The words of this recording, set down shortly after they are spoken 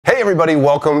everybody,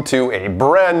 welcome to a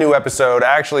brand new episode.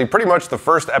 Actually, pretty much the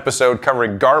first episode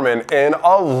covering Garmin in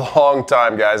a long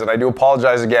time, guys. And I do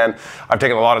apologize again. I've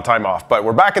taken a lot of time off, but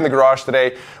we're back in the garage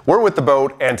today. We're with the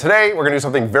boat, and today we're gonna do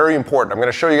something very important. I'm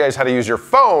gonna show you guys how to use your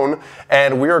phone,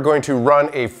 and we are going to run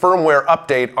a firmware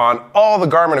update on all the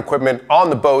Garmin equipment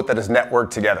on the boat that is networked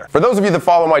together. For those of you that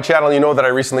follow my channel, you know that I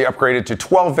recently upgraded to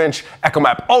 12-inch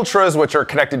Echomap Ultras, which are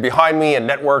connected behind me and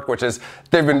networked,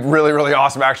 they've been really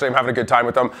awesome. Actually, I'm having a good time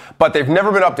with them, but they've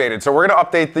never been updated. So we're gonna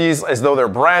update these as though they're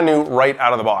brand new right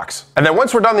out of the box. And then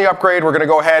once we're done the upgrade, we're gonna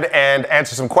go ahead and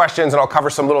answer some questions, and I'll cover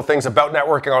some little things about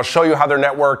networking. I'll show you how they're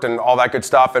networked and all that good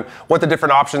stuff and what the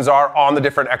different options are on the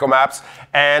different Echomaps,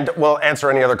 and we'll answer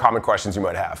any other common questions you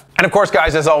might have. And of course,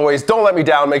 guys, as always, don't let me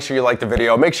down. Make sure you like the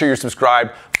video, make sure you're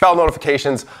subscribed, bell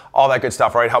notifications, all that good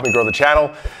stuff, right? Help me grow the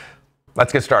channel.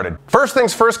 Let's get started. First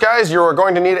things first, guys, you're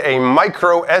going to need a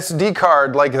micro SD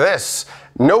card like this.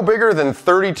 No bigger than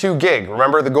 32 gig.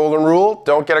 Remember the golden rule?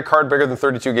 Don't get a card bigger than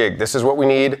 32 gig. This is what we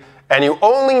need, and you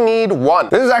only need one.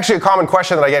 This is actually a common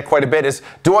question that I get quite a bit is,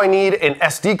 do I need an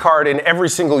SD card in every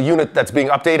single unit that's being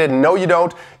updated? No, you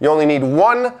don't. You only need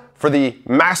one for the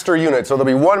master unit. So there'll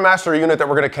be one master unit that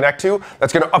we're gonna connect to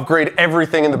that's gonna upgrade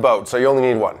everything in the boat. So you only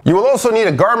need one. You will also need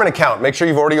a Garmin account. Make sure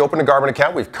you've already opened a Garmin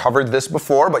account. We've covered this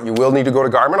before, but you will need to go to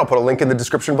Garmin. I'll put a link in the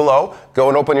description below. Go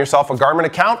and open yourself a Garmin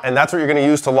account, and that's what you're gonna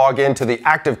use to log into the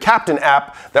ActiveCaptain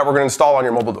app that we're gonna install on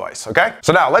your mobile device, okay?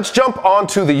 So now let's jump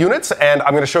onto the units, and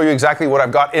I'm gonna show you exactly what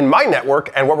I've got in my network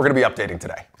and what we're gonna be updating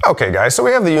today. Okay, guys, so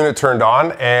we have the unit turned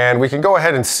on, and we can go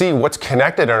ahead and see what's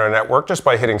connected in our network just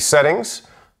by hitting Settings,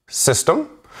 System,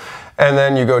 and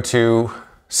then you go to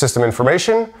System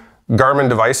Information, Garmin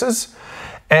Devices,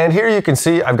 and here you can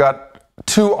see I've got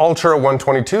two Ultra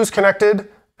 122s connected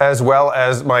as well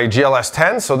as my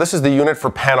GLS-10, so this is the unit for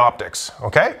Panoptics,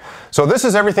 okay? So this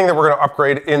is everything that we're gonna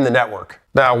upgrade in the network.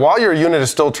 Now, while your unit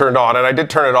is still turned on, and I did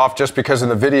turn it off just because in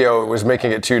the video it was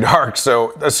making it too dark,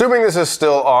 so assuming this is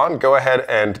still on, go ahead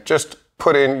and just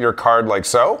put in your card like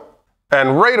so,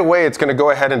 and right away it's gonna go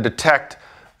ahead and detect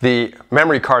the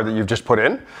memory card that you've just put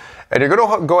in, and you're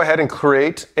going to go ahead and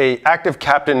create a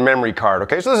ActiveCaptain memory card.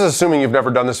 Okay, so this is assuming you've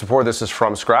never done this before. This is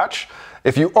from scratch.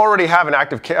 If you already have an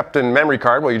ActiveCaptain memory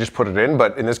card, well, you just put it in,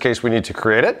 but in this case we need to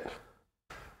create it.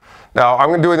 Now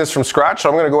I'm doing this from scratch, so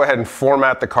I'm going to go ahead and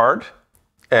format the card,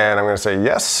 and I'm going to say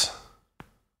yes.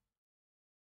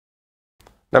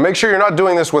 Now make sure you're not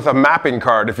doing this with a mapping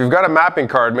card. If you've got a mapping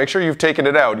card, make sure you've taken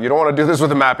it out. You don't want to do this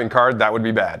with a mapping card. That would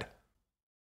be bad.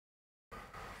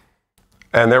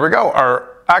 And there we go, our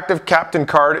ActiveCaptain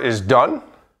card is done.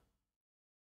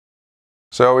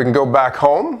 So we can go back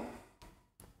home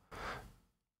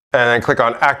and then click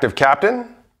on ActiveCaptain.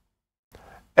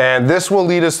 And this will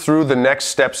lead us through the next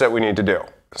steps that we need to do.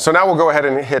 So now we'll go ahead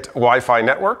and hit Wi-Fi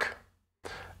network.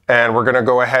 And we're gonna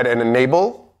go ahead and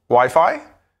enable Wi-Fi.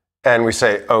 And we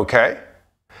say okay.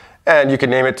 And you can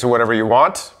name it to whatever you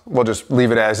want. We'll just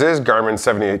leave it as is, Garmin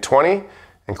 7820,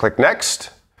 and click next.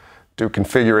 Do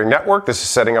configuring network. This is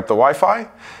setting up the Wi-Fi,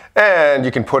 and you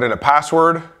can put in a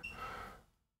password.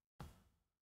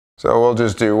 So we'll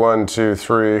just do 1, 2,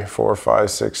 3, 4, 5,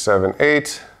 6, 7,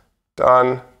 8.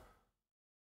 Done.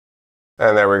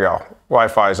 And there we go.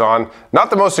 Wi-Fi is on. Not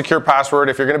the most secure password.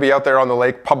 If you're going to be out there on the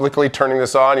lake publicly turning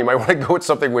this on, you might want to go with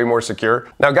something way more secure.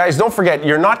 Now guys, don't forget,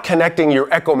 you're not connecting your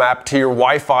Echomap to your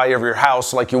Wi-Fi of your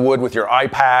house like you would with your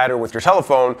iPad or with your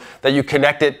telephone, that you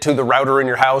connect it to the router in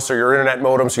your house or your internet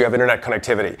modem so you have internet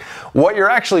connectivity. What you're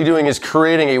actually doing is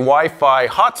creating a Wi-Fi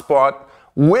hotspot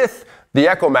with the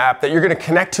Echomap that you're going to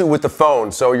connect to with the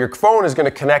phone. So your phone is going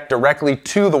to connect directly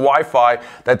to the Wi-Fi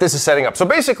that this is setting up. So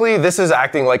basically this is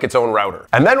acting like its own router.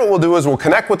 And then what we'll do is we'll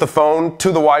connect with the phone to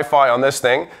the Wi-Fi on this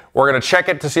thing. We're going to check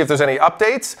it to see if there's any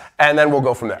updates, and then we'll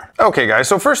go from there. Okay guys,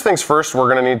 so first things first, we're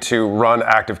going to need to run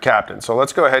ActiveCaptain. So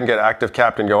let's go ahead and get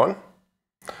ActiveCaptain going.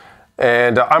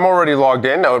 And I'm already logged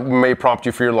in. Now it may prompt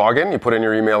you for your login. You put in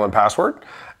your email and password.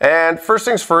 And first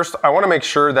things first, I want to make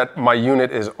sure that my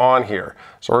unit is on here.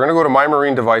 So we're going to go to My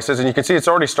Marine Devices, and you can see it's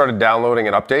already started downloading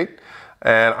an update.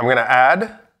 And I'm going to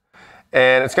add,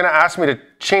 and it's going to ask me to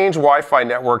change Wi-Fi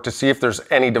network to see if there's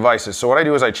any devices. So what I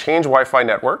do is I change Wi-Fi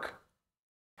network,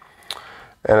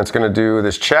 and it's going to do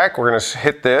this check. We're going to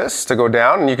hit this to go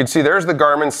down, and you can see there's the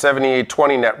Garmin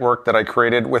 7820 network that I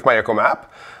created with my Echomap.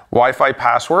 Wi-Fi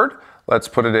password. Let's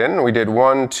put it in. We did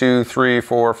 1, 2, 3,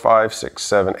 4, 5, 6,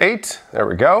 7, 8. There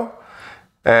we go.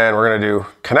 And we're going to do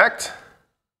connect.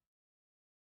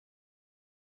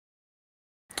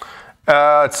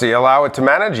 Let's see, allow it to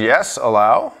manage. Yes,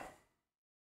 allow.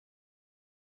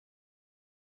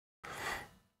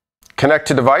 Connect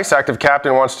to device.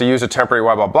 ActiveCaptain wants to use a temporary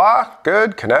blah, blah, blah.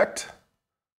 Good, connect.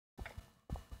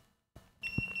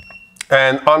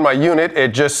 And on my unit,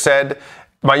 it just said,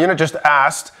 my unit just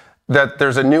asked that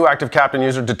there's a new ActiveCaptain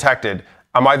user detected.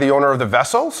 Am I the owner of the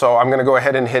vessel? So I'm going to go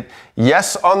ahead and hit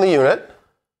yes on the unit.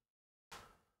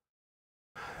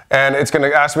 And it's going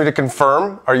to ask me to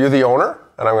confirm, are you the owner?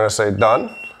 And I'm going to say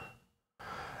done.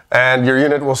 And your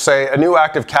unit will say a new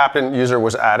ActiveCaptain user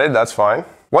was added. That's fine.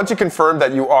 Once you confirm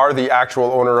that you are the actual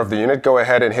owner of the unit, go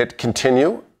ahead and hit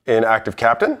continue in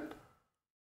ActiveCaptain.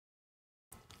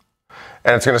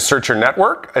 And it's going to search your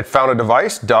network. It found a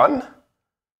device, done.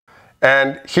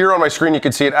 And here on my screen, you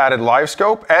can see it added live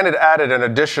scope and it added an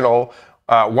additional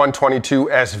 122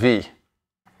 SV.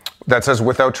 That says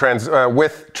with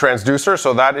transducer,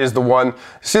 so that is the one.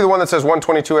 See the one that says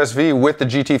 122 SV with the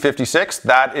GT56?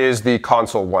 That is the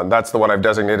console one. That's the one I've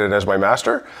designated as my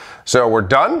master. So we're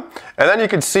done. And then you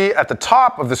can see at the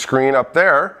top of the screen up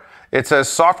there, it says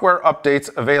software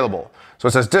updates available. So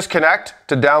it says disconnect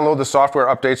to download the software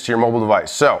updates to your mobile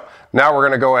device. So now we're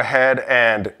going to go ahead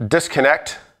and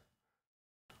disconnect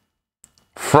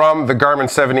from the Garmin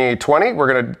 7820.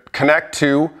 We're going to connect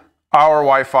to our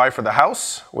Wi-Fi for the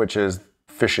house, which is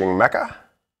Fishing Mecca.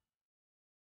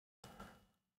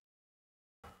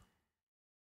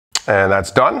 And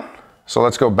that's done. So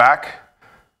let's go back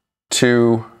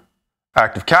to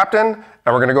ActiveCaptain, and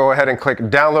we're going to go ahead and click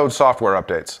download software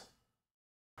updates.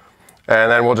 And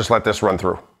then we'll just let this run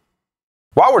through.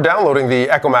 While we're downloading the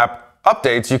Echomap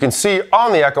updates, you can see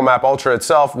on the Echomap Ultra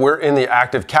itself, we're in the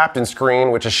ActiveCaptain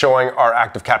screen, which is showing our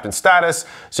ActiveCaptain status.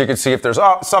 So you can see if there's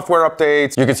software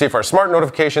updates, you can see if our smart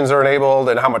notifications are enabled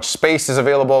and how much space is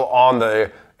available on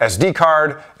the SD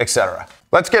card, etc.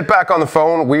 Let's get back on the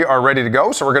phone. We are ready to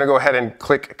go. So we're going to go ahead and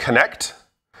click connect.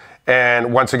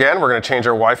 And once again, we're going to change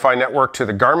our Wi-Fi network to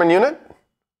the Garmin unit.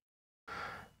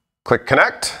 Click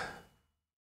connect.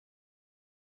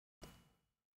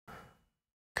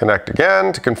 Connect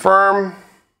again to confirm.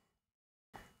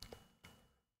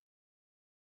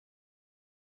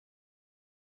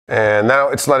 And now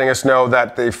it's letting us know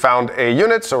that they found a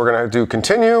unit, so we're going to do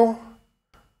continue.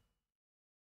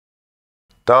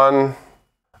 Done.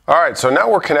 All right, so now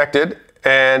we're connected,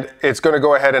 and it's going to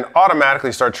go ahead and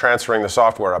automatically start transferring the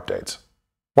software updates.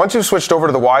 Once you've switched over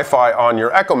to the Wi-Fi on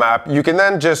your Echomap, you can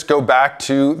then just go back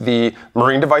to the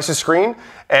Marine Devices screen,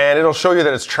 and it'll show you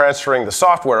that it's transferring the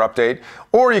software update.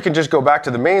 Or you can just go back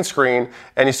to the main screen,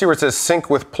 and you see where it says Sync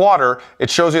with Plotter. It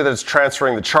shows you that it's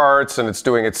transferring the charts, and it's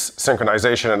doing its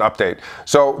synchronization and update.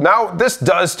 So now this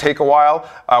does take a while.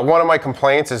 One of my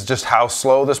complaints is just how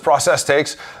slow this process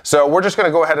takes. So we're just going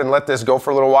to go ahead and let this go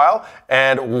for a little while.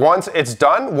 And once it's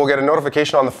done, we'll get a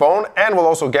notification on the phone, and we'll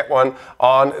also get one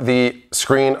on the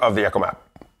screen of the Echomap.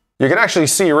 You can actually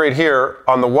see right here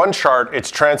on the one chart, it's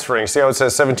transferring. See how it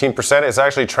says 17%? It's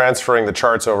actually transferring the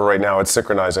charts over right now. It's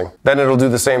synchronizing. Then it'll do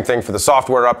the same thing for the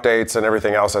software updates and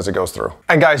everything else as it goes through.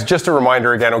 And guys, just a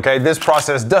reminder again, okay, this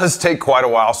process does take quite a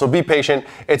while, so be patient.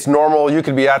 It's normal. You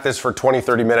could be at this for 20,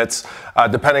 30 minutes,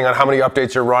 depending on how many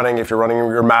updates you're running, if you're running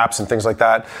your maps and things like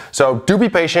that. So do be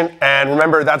patient, and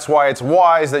remember, that's why it's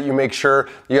wise that you make sure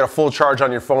you get a full charge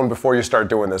on your phone before you start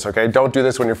doing this, okay? Don't do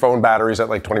this when your phone battery's at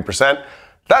like 20%.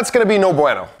 That's going to be no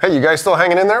bueno. Hey, you guys still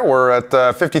hanging in there? We're at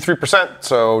 53%,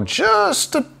 so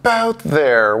just about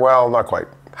there. Well, not quite.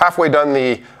 Halfway done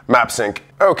the map sync.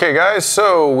 Okay, guys,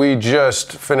 so we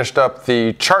just finished up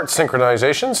the chart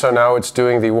synchronization, so now it's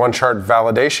doing the one chart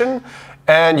validation,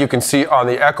 and you can see on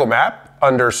the Echomap,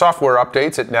 under software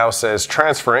updates, it now says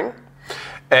transferring.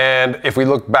 And if we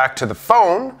look back to the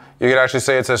phone, you can actually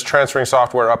say it says transferring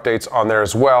software updates on there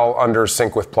as well under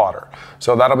Sync with Plotter.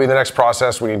 So that'll be the next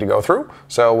process we need to go through.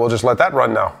 So we'll just let that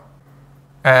run now.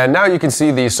 And now you can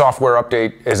see the software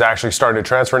update is actually starting to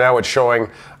transfer now. It's showing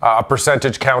a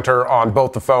percentage counter on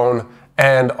both the phone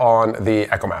and on the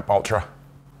Echomap Ultra.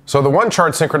 So the one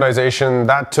chart synchronization,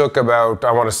 that took about,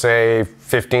 I want to say,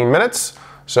 15 minutes.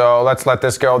 So let's let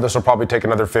this go. This will probably take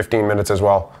another 15 minutes as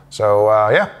well. So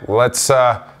yeah, let's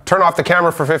turn off the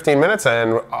camera for 15 minutes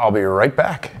and I'll be right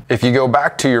back. If you go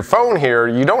back to your phone here,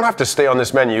 you don't have to stay on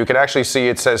this menu. You can actually see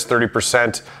it says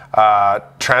 30%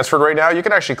 transferred right now. You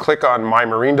can actually click on My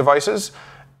Marine Devices.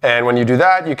 And when you do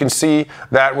that, you can see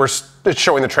that it's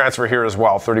showing the transfer here as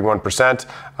well, 31%.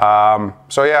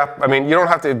 So yeah, I mean, you don't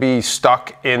have to be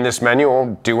stuck in this menu. It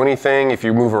won't do anything. If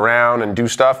you move around and do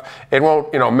stuff, it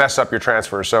won't, mess up your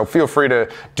transfer. So feel free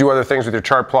to do other things with your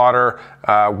chart plotter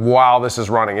while this is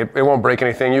running. It won't break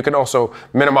anything. You can also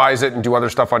minimize it and do other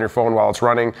stuff on your phone while it's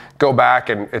running. Go back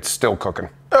and it's still cooking.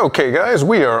 Okay, guys,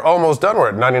 we are almost done. We're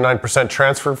at 99%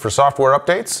 transferred for software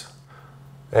updates.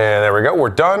 And there we go, we're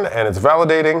done, and it's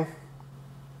validating.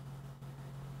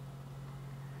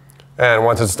 And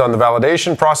once it's done the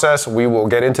validation process, we will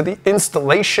get into the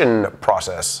installation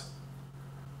process.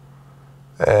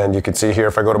 And you can see here,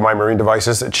 if I go to My Marine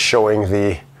Devices, it's showing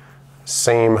the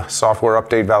same software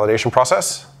update validation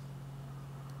process.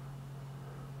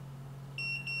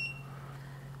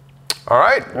 All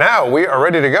right, now we are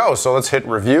ready to go. So let's hit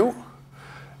review.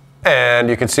 And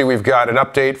you can see we've got an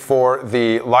update for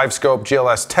the LiveScope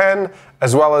GLS-10,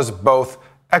 as well as both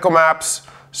Echomaps.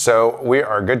 So we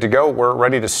are good to go. We're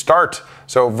ready to start.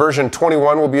 So version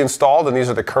 21 will be installed, and these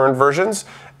are the current versions,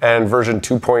 and version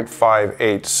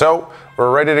 2.58. So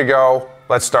we're ready to go.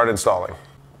 Let's start installing.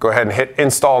 Go ahead and hit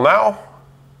install now.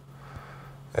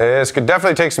 This could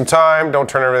definitely take some time. Don't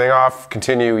turn everything off.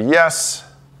 Continue, yes.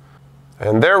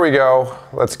 And there we go.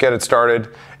 Let's get it started.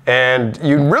 And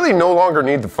you really no longer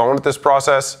need the phone at this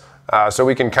process, so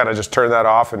we can kind of just turn that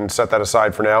off and set that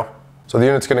aside for now. So the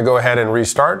unit's going to go ahead and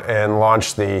restart and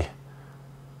launch the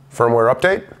firmware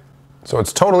update. So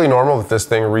it's totally normal if this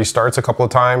thing restarts a couple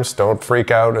of times. Don't freak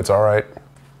out, it's all right.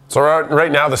 So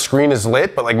right now the screen is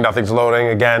lit, but like nothing's loading.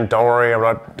 Again, don't worry,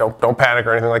 don't panic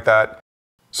or anything like that.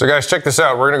 So guys, check this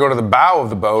out. We're going to go to the bow of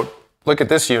the boat. Look at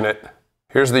this unit.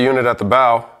 Here's the unit at the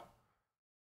bow.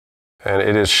 And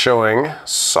it is showing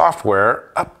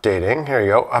software updating. Here you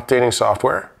go, updating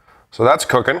software. So that's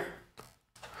cooking.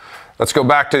 Let's go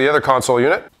back to the other console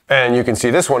unit. And you can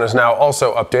see this one is now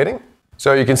also updating.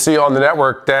 So you can see on the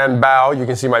network, Dan bow, you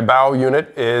can see my bow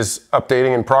unit is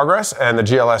updating in progress, and the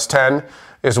GLS-10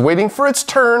 is waiting for its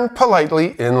turn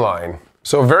politely in line.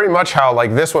 So very much how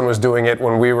like this one was doing it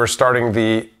when we were starting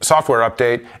the software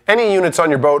update. Any units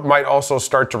on your boat might also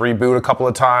start to reboot a couple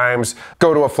of times,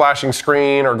 go to a flashing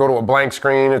screen or go to a blank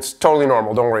screen. It's totally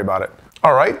normal, don't worry about it.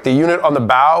 All right, the unit on the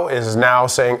bow is now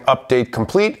saying update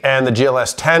complete, and the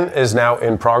GLS-10 is now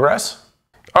in progress.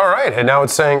 All right, and now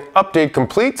it's saying update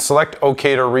complete, select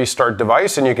OK to restart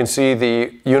device, and you can see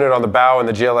the unit on the bow and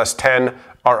the GLS-10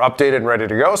 are updated and ready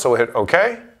to go, so we'll hit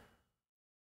OK.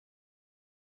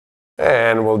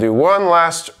 And we'll do one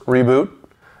last reboot,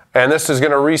 and this is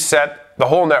going to reset the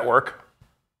whole network.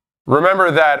 Remember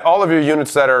that all of your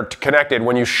units that are connected,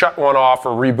 when you shut one off or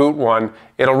reboot one,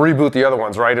 it'll reboot the other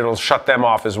ones, right? It'll shut them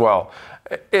off as well.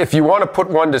 If you want to put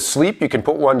one to sleep, you can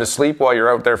put one to sleep while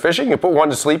you're out there fishing. You put one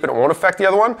to sleep and it won't affect the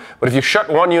other one. But if you shut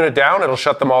one unit down, it'll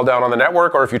shut them all down on the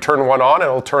network. Or if you turn one on,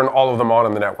 it'll turn all of them on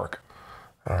in the network.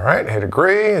 All right, hit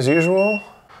agree as usual.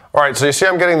 All right, so you see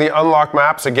I'm getting the unlock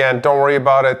maps. Again, don't worry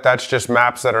about it. That's just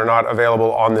maps that are not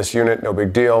available on this unit. No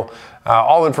big deal.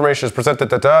 All information is presented.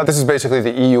 This is basically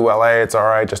the EULA. It's all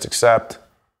right, just accept.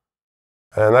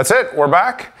 And that's it, we're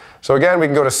back. So again, we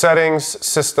can go to settings,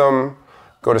 system,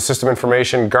 go to system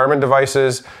information, Garmin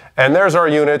devices, and there's our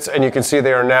units, and you can see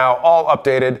they are now all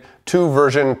updated to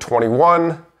version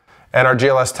 21. And our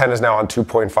GLS-10 is now on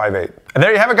 2.58. And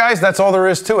there you have it, guys. That's all there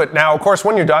is to it. Now, of course,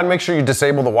 when you're done, make sure you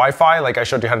disable the Wi-Fi. Like I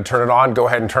showed you how to turn it on. Go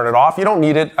ahead and turn it off. You don't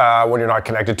need it when you're not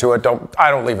connected to it.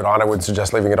 I don't leave it on. I wouldn't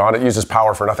suggest leaving it on. It uses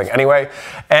power for nothing anyway.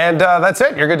 And that's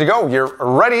it. You're good to go. You're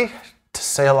ready to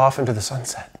sail off into the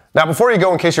sunset. Now, before you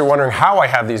go, in case you're wondering how I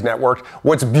have these networked,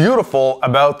 what's beautiful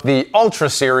about the Ultra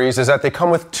series is that they come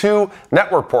with 2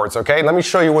 network ports, okay? Let me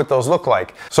show you what those look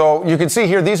like. So you can see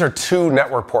here, these are 2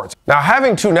 network ports. Now,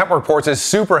 having 2 network ports is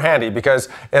super handy because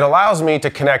it allows me to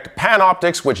connect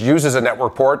Panoptics, which uses a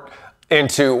network port,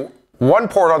 into one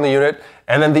port on the unit,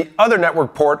 and then the other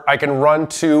network port I can run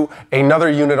to another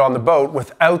unit on the boat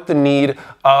without the need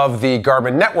of the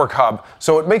Garmin network hub.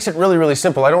 So it makes it really, really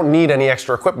simple. I don't need any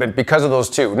extra equipment because of those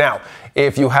 2. Now,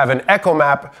 if you have an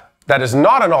Echomap that is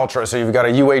not an Ultra, so you've got a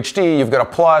UHD, you've got a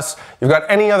Plus, you've got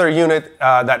any other unit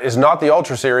that is not the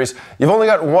Ultra series, you've only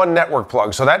got one network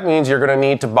plug. So that means you're going to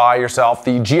need to buy yourself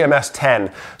the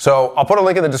GMS-10. So I'll put a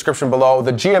link in the description below.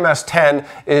 The GMS-10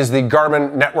 is the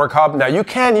Garmin network hub. Now you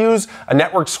can use a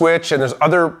network switch, and there's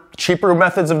other cheaper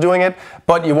methods of doing it,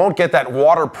 but you won't get that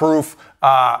waterproof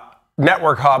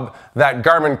network hub that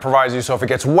Garmin provides you. So if it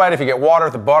gets wet, if you get water,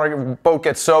 if the boat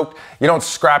gets soaked, you don't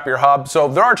scrap your hub. So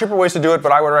there are cheaper ways to do it,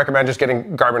 but I would recommend just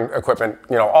getting Garmin equipment,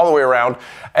 all the way around.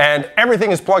 And everything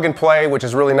is plug and play, which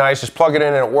is really nice. Just plug it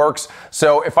in and it works.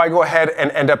 So if I go ahead and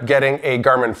end up getting a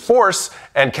Garmin Force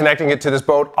and connecting it to this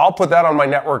boat, I'll put that on my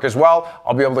network as well.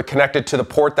 I'll be able to connect it to the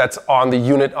port that's on the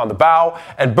unit on the bow,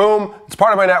 and boom, it's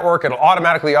part of my network. It'll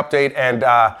automatically update, and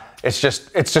it's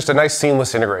just a nice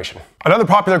seamless integration. Another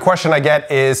popular question I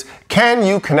get is, can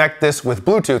you connect this with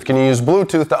Bluetooth? Can you use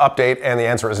Bluetooth to update? And the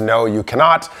answer is no, you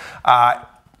cannot.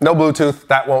 No Bluetooth,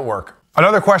 that won't work.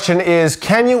 Another question is,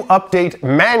 can you update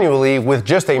manually with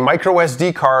just a micro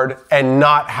SD card and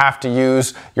not have to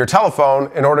use your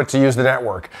telephone in order to use the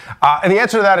network? And the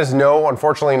answer to that is no,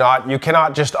 unfortunately not. You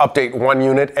cannot just update one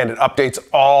unit and it updates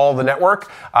all the network.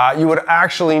 You would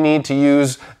actually need to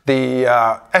use the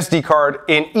SD card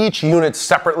in each unit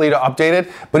separately to update it.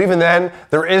 But even then,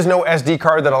 there is no SD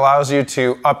card that allows you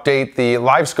to update the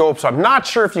live scope. So I'm not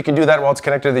sure if you can do that while it's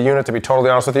connected to the unit, to be totally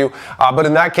honest with you. But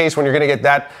in that case, when you're going to get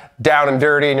that down and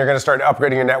dirty and you're going to start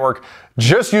upgrading your network,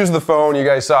 just use the phone. You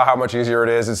guys saw how much easier it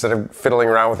is instead of fiddling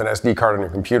around with an SD card on your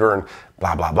computer and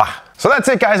blah, blah, blah. So that's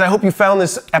it, guys. I hope you found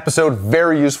this episode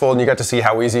very useful and you got to see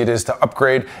how easy it is to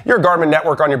upgrade your Garmin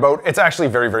network on your boat. It's actually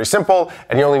very, very simple,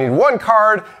 and you only need one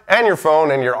card and your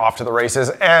phone and you're off to the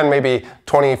races, and maybe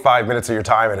 25 minutes of your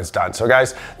time and it's done. So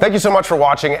guys, thank you so much for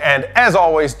watching, and as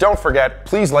always, don't forget,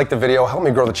 please like the video, help me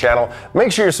grow the channel,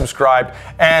 make sure you're subscribed,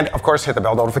 and of course hit the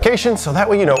bell notification so that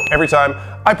way you know every time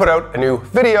I put out a new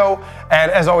video. And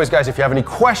as always, guys, if you have any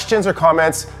questions or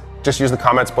comments, just use the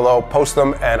comments below, post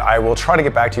them, and I will try to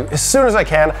get back to you as soon as I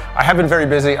can. I have been very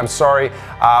busy, I'm sorry,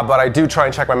 but I do try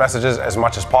and check my messages as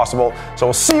much as possible. So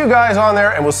we'll see you guys on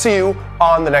there, and we'll see you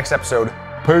on the next episode.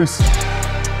 Peace.